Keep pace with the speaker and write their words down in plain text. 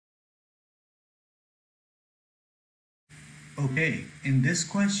Okay, in this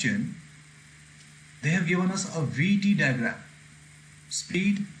question, they have given us a VT diagram,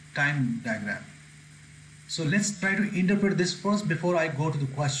 speed time diagram. So let's try to interpret this first before I go to the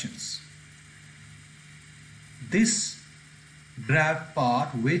questions. This graph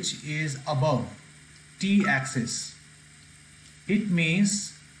part which is above t-axis, it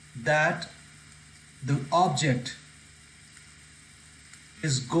means that the object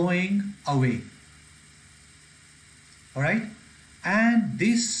is going away. Alright, and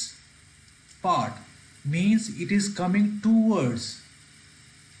this part means it is coming towards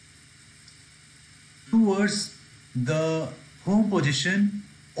the home position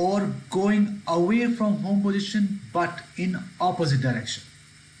or going away from home position but in opposite direction.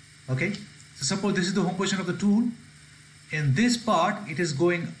 Okay, so suppose this is the home position of the tool. In this part it is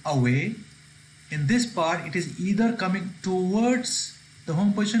going away. In this part it is either coming towards the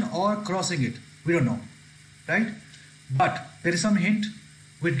home position or crossing it. We don't know, right? But there is some hint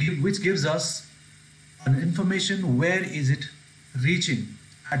which gives us an information where is it reaching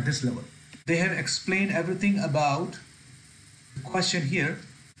at this level. They have explained everything about the question here,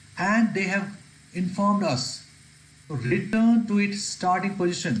 and they have informed us to return to its starting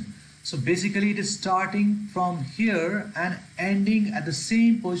position. So basically it is starting from here and ending at the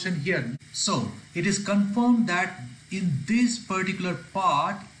same position here. So it is confirmed that in this particular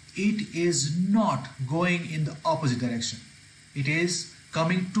part it is not going in the opposite direction. It is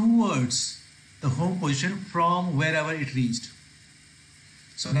coming towards the home position from wherever it reached.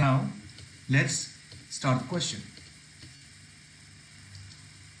 So now let's start the question.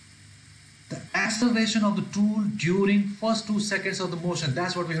 The acceleration of the tool during first 2 seconds of the motion,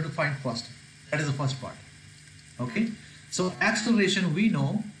 that's what we have to find first. That is the first part. Okay, so acceleration we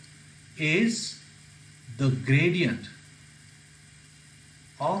know is the gradient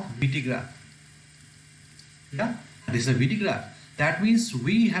of VT graph. Yeah, this is a VT graph. That means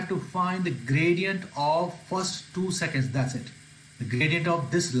we have to find the gradient of first 2 seconds. That's it. The gradient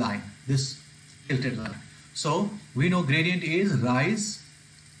of this line, this tilted line. So we know gradient is rise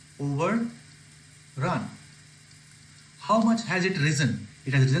over run. How much has it risen?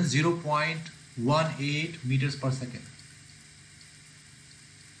 It has risen 0.18 meters per second.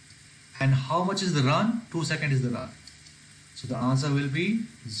 And how much is the run? 2 seconds is the run. So the answer will be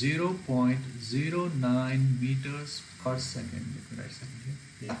 0.09 meters per second. Let me write something here.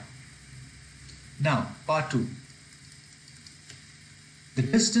 Yeah. Now, part 2. The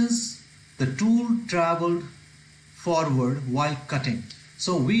distance the tool traveled forward while cutting.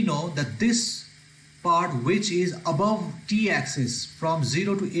 So we know that this part which is above t-axis from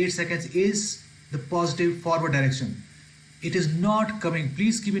 0 to 8 seconds is the positive forward direction. It is not coming,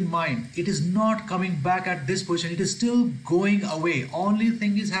 please keep in mind, it is not coming back at this position. It is still going away. Only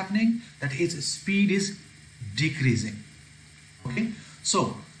thing is happening that its speed is decreasing. Okay,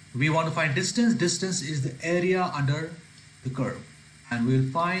 so we want to find distance. Distance is the area under the curve, and we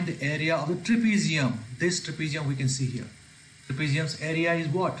will find the area of the trapezium. This trapezium we can see here. Trapezium's area is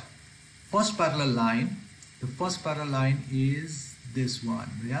what? First parallel line. The first parallel line is this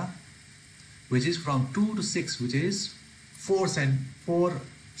one, yeah, which is from 2 to 6, which is 4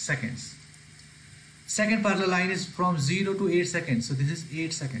 seconds. Second parallel line is from 0 to 8 seconds. So this is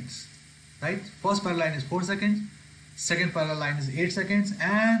 8 seconds, right? First parallel line is 4 seconds. Second parallel line is 8 seconds,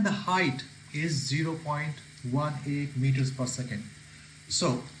 and the height is 0.18 meters per second.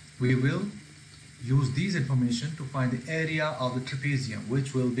 So we will use these information to find the area of the trapezium,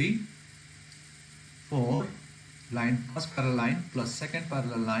 which will be 4 line, first parallel line plus second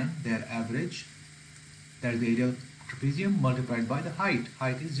parallel line, their average. That is the area of trapezium multiplied by the height.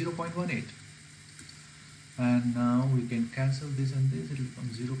 Height is 0.18. And now we can cancel this and this. It will become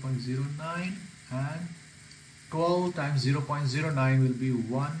 0.09, and 12 times 0.09 will be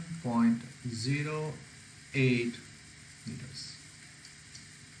 1.08 meters.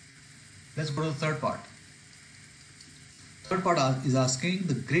 Let's go to the third part. Third part is asking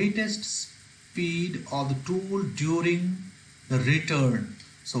the greatest speed of the tool during the return.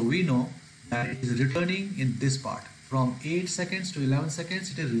 So we know that it is returning in this part. From 8 seconds to 11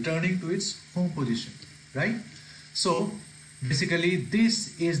 seconds, it is returning to its home position, right? So basically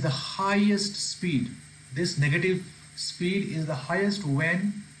this is the highest speed. This negative speed is the highest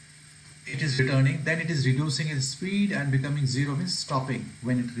when it is returning. Then it is reducing its speed and becoming 0, means stopping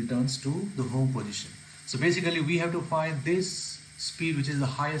when it returns to the home position. So basically we have to find this speed, which is the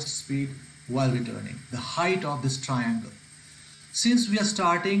highest speed while returning, the height of this triangle. Since we are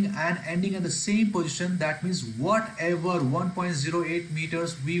starting and ending at the same position, that means whatever 1.08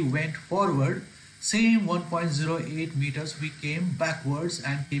 meters we went forward, same 1.08 meters we came backwards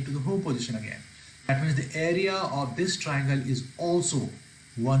and came to the home position again. That means the area of this triangle is also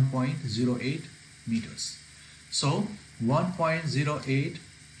 1.08 meters. So 1.08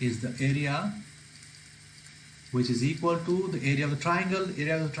 is the area which is equal to the area of the triangle.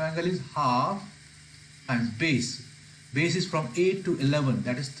 Area of the triangle is half times base. Base is from 8 to 11,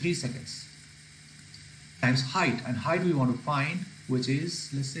 that is 3 seconds, times height, and height we want to find, which is,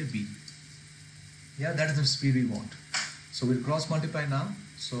 let's say, b. Yeah, that is the speed we want. So we'll cross multiply now.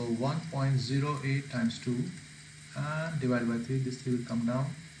 So 1.08 times 2 and divided by 3, this 3 will come down,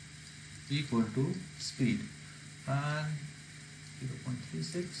 equal to speed, and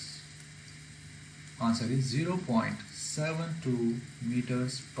 0.36. Answer is 0.72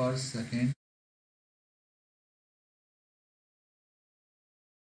 meters per second.